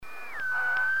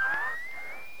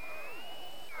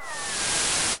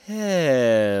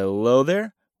Hello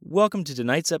there. Welcome to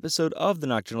tonight's episode of the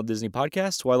Nocturnal Disney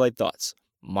Podcast, Twilight Thoughts.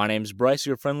 My name's Bryce,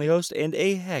 your friendly host, and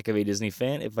a heck of a Disney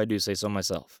fan, if I do say so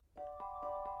myself.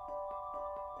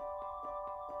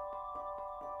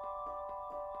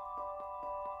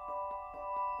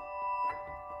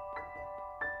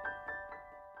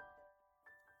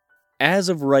 As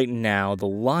of right now, The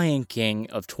Lion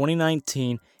King of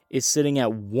 2019 is sitting at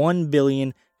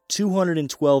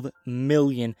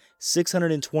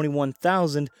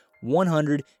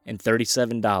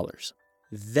 $1,212,621,137.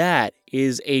 That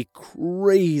is a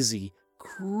crazy,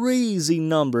 crazy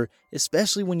number,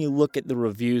 especially when you look at the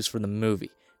reviews for the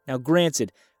movie. Now,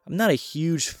 granted, I'm not a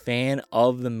huge fan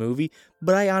of the movie,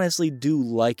 but I honestly do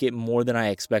like it more than I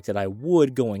expected I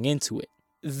would going into it.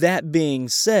 That being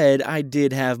said, I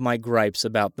did have my gripes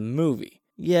about the movie.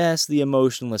 Yes, the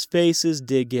emotionless faces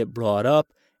did get brought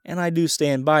up, and I do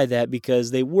stand by that because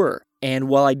they were. And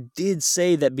while I did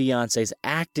say that Beyoncé's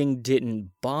acting didn't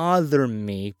bother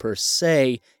me per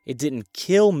se, it didn't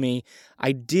kill me,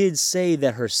 I did say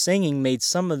that her singing made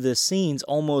some of the scenes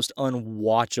almost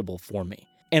unwatchable for me.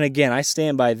 And again, I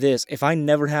stand by this. If I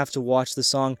never have to watch the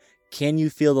song Can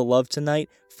You Feel the Love Tonight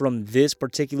from this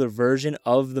particular version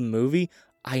of the movie,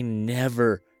 I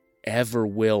never, ever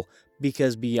will,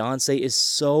 because Beyoncé is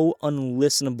so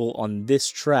unlistenable on this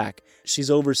track. She's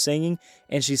over-singing,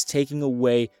 and she's taking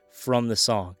away from the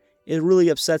song. It really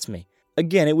upsets me.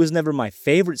 Again, it was never my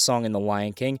favorite song in The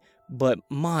Lion King, but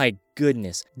my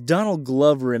goodness, Donald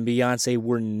Glover and Beyoncé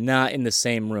were not in the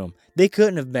same room. They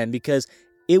couldn't have been, because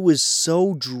it was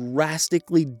so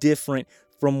drastically different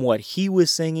from what he was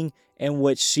singing and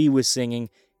what she was singing.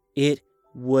 It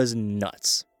was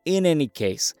nuts. In any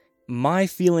case, my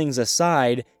feelings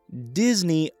aside,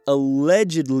 Disney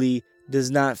allegedly does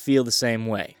not feel the same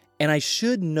way. And I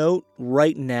should note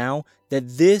right now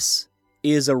that this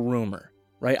is a rumor,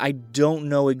 right? I don't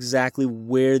know exactly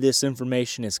where this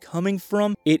information is coming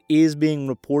from. It is being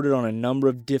reported on a number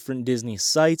of different Disney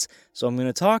sites, so I'm going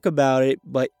to talk about it,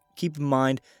 but keep in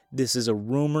mind, this is a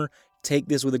rumor. Take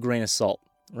this with a grain of salt,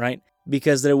 right?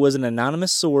 Because there was an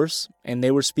anonymous source, and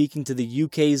they were speaking to the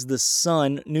UK's The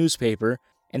Sun newspaper,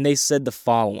 and they said the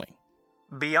following.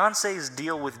 Beyoncé's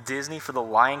deal with Disney for The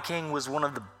Lion King was one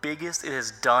of the biggest it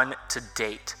has done to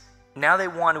date. Now they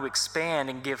want to expand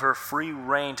and give her free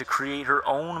reign to create her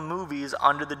own movies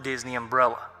under the Disney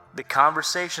umbrella. The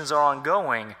conversations are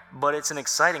ongoing, but it's an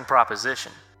exciting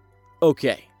proposition.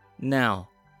 Okay, now,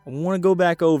 I want to go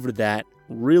back over that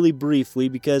really briefly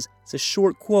because it's a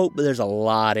short quote, but there's a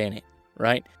lot in it,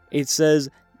 right? It says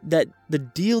that the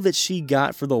deal that she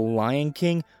got for The Lion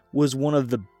King was one of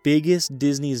the biggest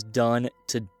Disney's done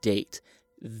to date.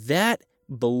 That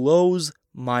blows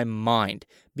my mind,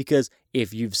 because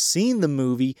if you've seen the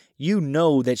movie, you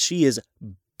know that she is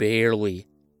barely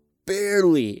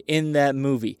in that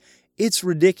movie. It's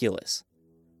ridiculous,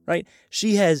 right?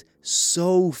 She has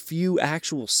so few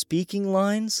actual speaking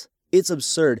lines. It's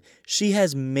absurd. She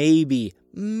has maybe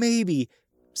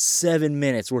 7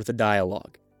 minutes worth of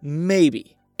dialogue.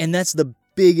 Maybe. And that's the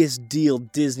biggest deal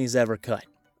Disney's ever cut.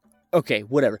 Okay,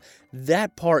 whatever.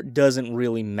 That part doesn't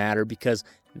really matter because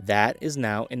that is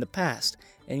now in the past.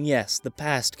 And yes, the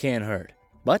past can hurt,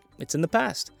 but it's in the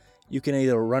past. You can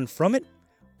either run from it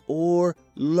or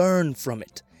learn from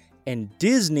it. And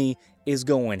Disney is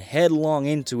going headlong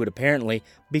into it apparently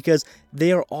because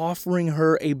they are offering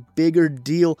her a bigger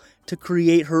deal to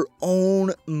create her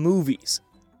own movies.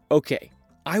 Okay,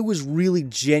 I was really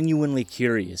genuinely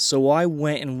curious, so I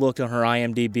went and looked on her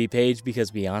IMDb page because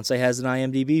Beyoncé has an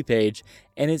IMDb page,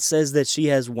 and it says that she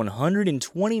has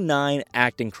 129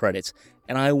 acting credits.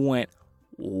 And I went,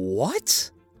 what?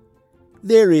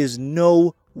 There is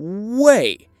no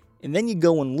way. And then you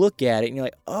go and look at it, and you're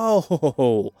like,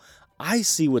 oh, I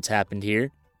see what's happened here.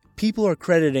 People are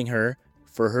crediting her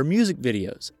for her music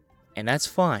videos, and that's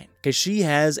fine, because she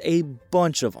has a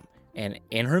bunch of them. And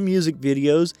in her music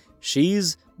videos,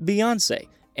 she's Beyoncé.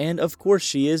 And of course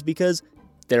she is, because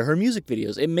they're her music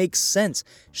videos. It makes sense.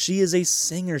 She is a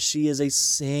singer. She's a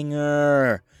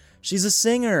singer.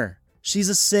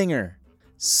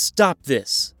 Stop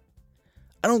this.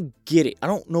 I don't get it. I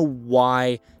don't know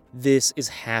why this is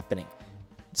happening.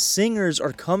 Singers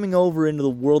are coming over into the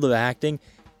world of acting,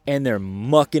 and they're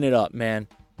mucking it up, man.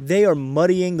 They are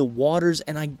muddying the waters,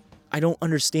 and I don't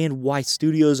understand why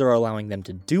studios are allowing them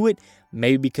to do it.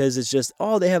 Maybe because it's just,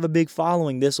 they have a big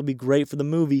following, this will be great for the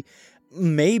movie.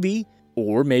 Maybe.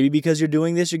 Or maybe because you're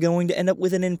doing this, you're going to end up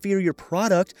with an inferior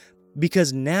product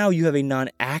because now you have a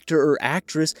non-actor or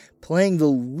actress playing the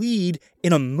lead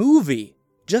in a movie.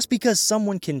 Just because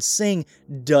someone can sing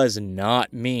does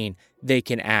not mean they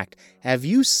can act. Have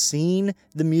you seen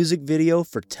the music video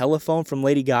for Telephone from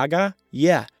Lady Gaga?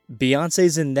 Yeah,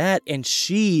 Beyonce's in that, and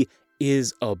she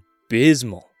is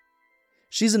abysmal.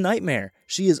 She's a nightmare.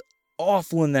 She is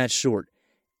awful in that short.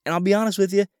 And I'll be honest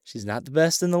with you, she's not the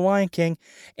best in The Lion King.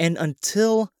 And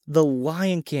until The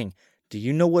Lion King, do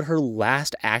you know what her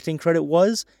last acting credit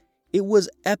was? It was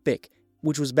Epic,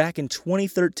 which was back in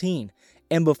 2013.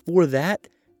 And before that,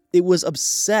 it was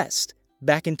Obsessed,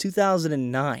 back in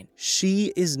 2009.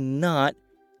 She is not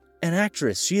an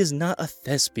actress. She is not a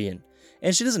thespian.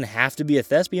 And she doesn't have to be a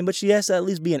thespian, but she has to at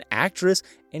least be an actress.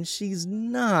 And she's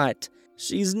not.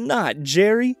 She's not,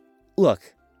 Jerry.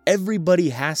 Look, everybody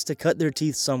has to cut their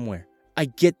teeth somewhere. I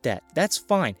get that. That's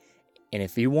fine. And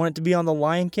if you want it to be on The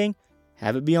Lion King,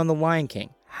 have it be on The Lion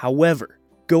King. However,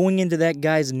 going into that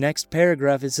guy's next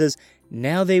paragraph, it says,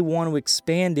 now they want to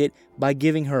expand it by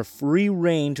giving her free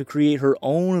reign to create her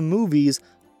own movies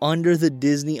under the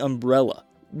Disney umbrella.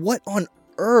 What on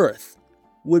earth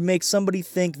would make somebody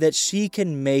think that she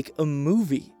can make a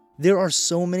movie? There are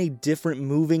so many different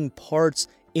moving parts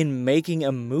in making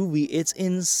a movie, it's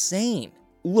insane.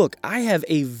 Look, I have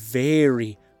a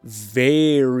very,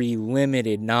 very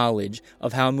limited knowledge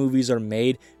of how movies are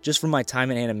made just from my time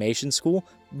in animation school,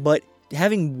 but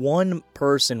having one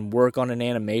person work on an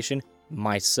animation,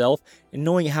 myself, and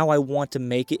knowing how I want to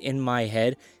make it in my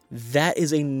head, that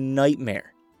is a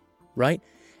nightmare, right?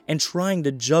 And trying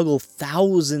to juggle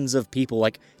thousands of people,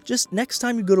 like, just next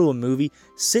time you go to a movie,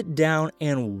 sit down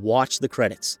and watch the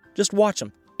credits. Just watch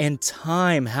them. And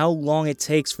time how long it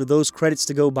takes for those credits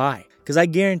to go by. Because I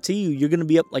guarantee you, you're going to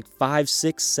be up like 5,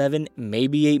 6, 7,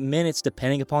 maybe 8 minutes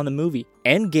depending upon the movie.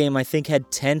 Endgame, I think,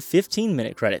 had 10,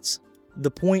 15-minute credits. The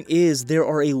point is, there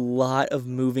are a lot of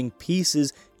moving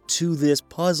pieces to this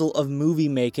puzzle of movie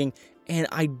making, and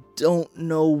I don't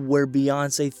know where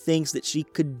Beyonce thinks that she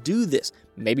could do this.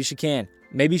 Maybe she can.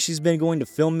 Maybe she's been going to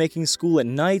filmmaking school at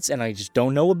nights and I just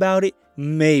don't know about it.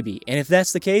 Maybe. And if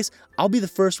that's the case, I'll be the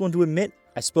first one to admit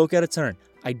I spoke out of turn.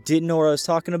 I didn't know what I was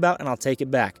talking about, and I'll take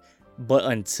it back. But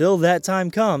until that time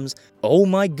comes, oh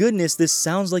my goodness, this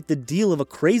sounds like the deal of a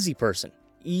crazy person.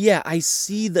 Yeah, I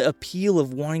see the appeal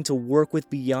of wanting to work with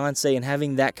Beyonce and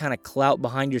having that kind of clout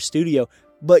behind your studio,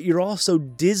 but you're also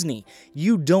Disney.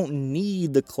 You don't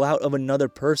need the clout of another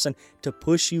person to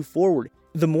push you forward.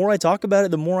 The more I talk about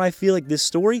it, the more I feel like this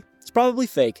story, it's probably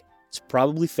fake. It's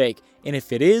probably fake. And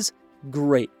if it is,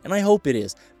 great. And I hope it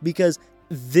is, because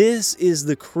this is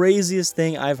the craziest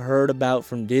thing I've heard about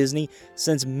from Disney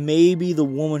since maybe the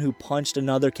woman who punched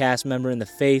another cast member in the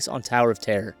face on Tower of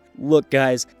Terror. Look,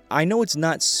 guys, I know it's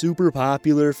not super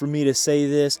popular for me to say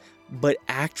this, but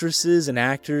actresses and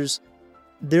actors,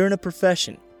 they're in a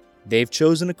profession. They've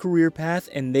chosen a career path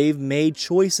and they've made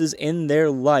choices in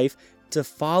their life to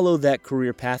follow that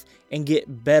career path and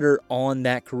get better on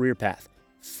that career path.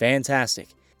 Fantastic.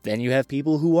 Then you have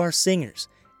people who are singers,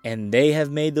 and they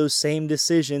have made those same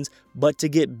decisions, but to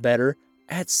get better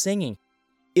at singing.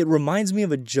 It reminds me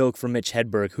of a joke from Mitch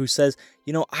Hedberg, who says,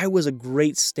 I was a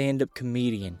great stand-up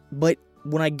comedian, but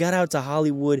when I got out to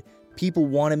Hollywood, people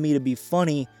wanted me to be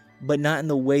funny, but not in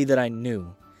the way that I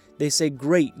knew. They say,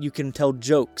 great, you can tell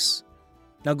jokes.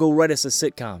 Now go write us a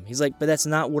sitcom. He's like, but that's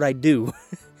not what I do.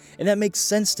 And that makes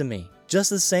sense to me. Just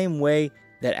the same way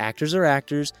that actors are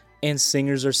actors and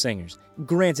singers are singers.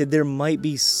 Granted, there might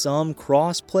be some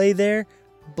cross-play there,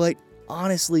 but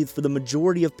honestly, for the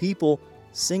majority of people,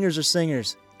 singers are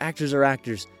singers, actors are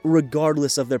actors,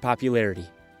 regardless of their popularity.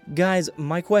 Guys,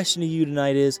 my question to you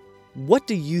tonight is, what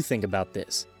do you think about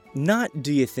this? Not,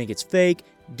 do you think it's fake?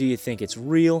 Do you think it's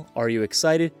real? Are you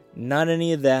excited? Not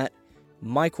any of that.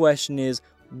 My question is,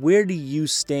 where do you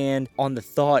stand on the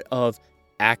thought of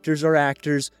actors are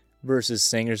actors versus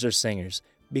singers are singers?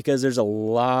 Because there's a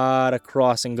lot of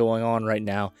crossing going on right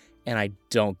now, and I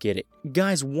don't get it.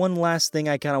 Guys, one last thing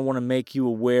I kind of want to make you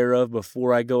aware of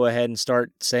before I go ahead and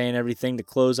start saying everything to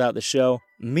close out the show.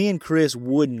 Me and Chris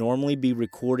would normally be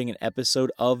recording an episode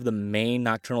of the main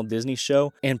Nocturnal Disney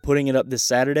show and putting it up this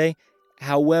Saturday.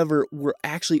 However, we're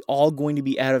actually all going to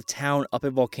be out of town up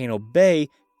at Volcano Bay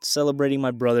celebrating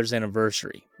my brother's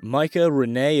anniversary. Micah,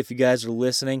 Renee, if you guys are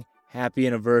listening, happy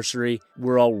anniversary.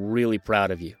 We're all really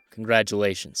proud of you.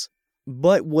 Congratulations.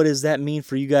 But what does that mean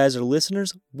for you guys, our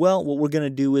listeners? Well, what we're going to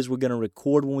do is we're going to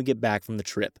record when we get back from the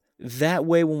trip. That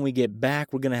way, when we get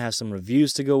back, we're going to have some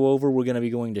reviews to go over. We're going to be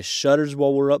going to Shutters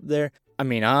while we're up there. I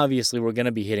mean, obviously, we're going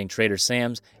to be hitting Trader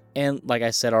Sam's. And like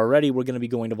I said already, we're going to be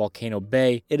going to Volcano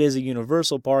Bay. It is a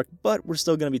Universal park, but we're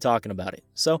still going to be talking about it.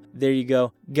 So there you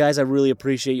go. Guys, I really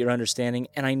appreciate your understanding.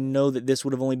 And I know that this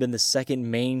would have only been the second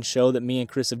main show that me and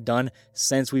Chris have done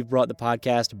since we've brought the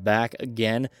podcast back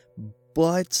again.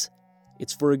 But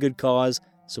It's for a good cause,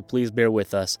 so please bear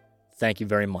with us. Thank you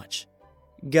very much.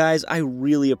 Guys, I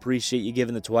really appreciate you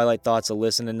giving the Twilight Thoughts a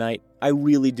listen tonight. I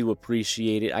really do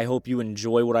appreciate it. I hope you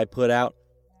enjoy what I put out.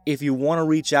 If you want to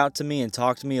reach out to me and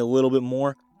talk to me a little bit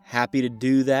more, happy to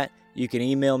do that. You can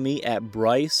email me at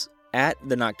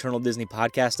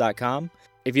bryce@thenocturnaldisneypodcast.com.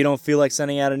 If you don't feel like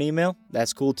sending out an email,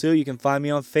 that's cool too. You can find me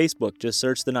on Facebook. Just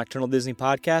search The Nocturnal Disney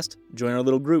Podcast. Join our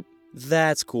little group.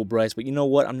 That's cool, Bryce, but you know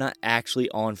what? I'm not actually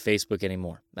on Facebook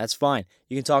anymore. That's fine.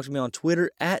 You can talk to me on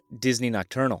Twitter at Disney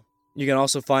Nocturnal. You can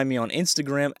also find me on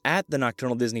Instagram at The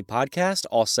Nocturnal Disney Podcast,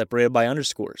 all separated by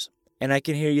underscores. And I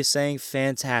can hear you saying,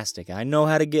 fantastic. I know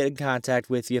how to get in contact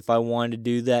with you if I wanted to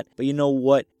do that. But you know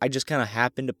what? I just kind of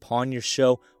happened upon your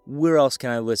show. Where else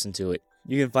can I listen to it?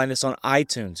 You can find us on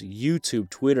iTunes, YouTube,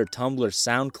 Twitter, Tumblr,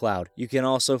 SoundCloud. You can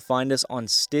also find us on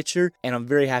Stitcher, and I'm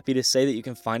very happy to say that you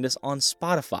can find us on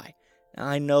Spotify. Now,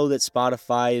 I know that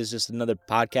Spotify is just another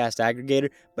podcast aggregator,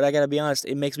 but I gotta be honest,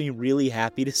 it makes me really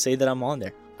happy to say that I'm on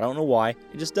there. I don't know why,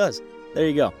 it just does. There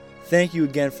you go. Thank you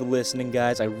again for listening,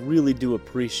 guys. I really do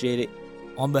appreciate it.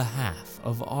 On behalf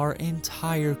of our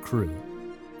entire crew,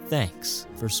 thanks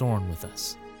for soaring with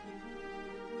us.